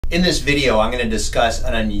In this video, I'm going to discuss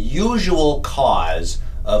an unusual cause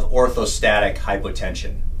of orthostatic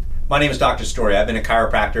hypotension. My name is Dr. Story. I've been a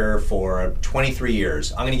chiropractor for 23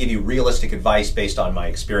 years. I'm going to give you realistic advice based on my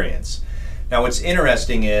experience. Now, what's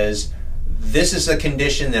interesting is this is a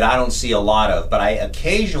condition that I don't see a lot of, but I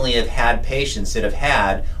occasionally have had patients that have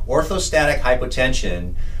had orthostatic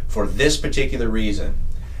hypotension for this particular reason.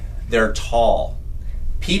 They're tall.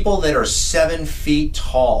 People that are 7 feet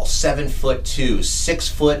tall, 7'2",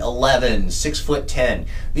 6'11", 6'10",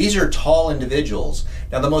 these are tall individuals.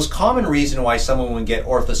 Now, the most common reason why someone would get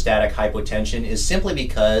orthostatic hypotension is simply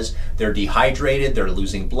because they're dehydrated, they're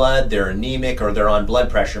losing blood, they're anemic, or they're on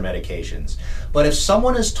blood pressure medications. But if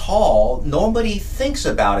someone is tall, nobody thinks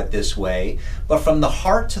about it this way, but from the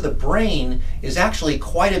heart to the brain is actually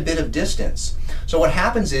quite a bit of distance. So what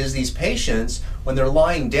happens is these patients, when they're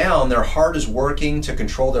lying down, their heart is working to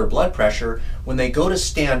control their blood pressure. When they go to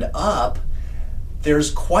stand up,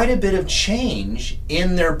 there's quite a bit of change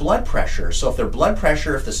in their blood pressure. So if their blood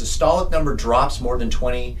pressure, if the systolic number drops more than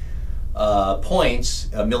 20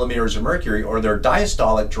 millimeters of mercury, or their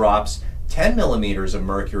diastolic drops 10 millimeters of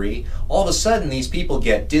mercury, all of a sudden these people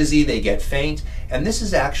get dizzy, they get faint, and this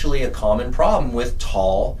is actually a common problem with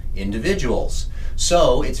tall individuals.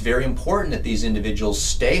 So it's very important that these individuals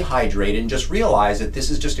stay hydrated and just realize that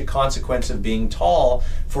this is just a consequence of being tall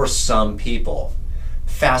for some people.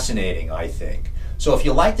 Fascinating, I think. So if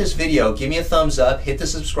you like this video, give me a thumbs up, hit the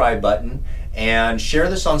subscribe button, and share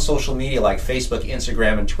this on social media like Facebook,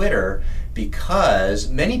 Instagram, and Twitter, because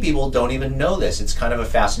many people don't even know this. It's kind of a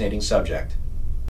fascinating subject.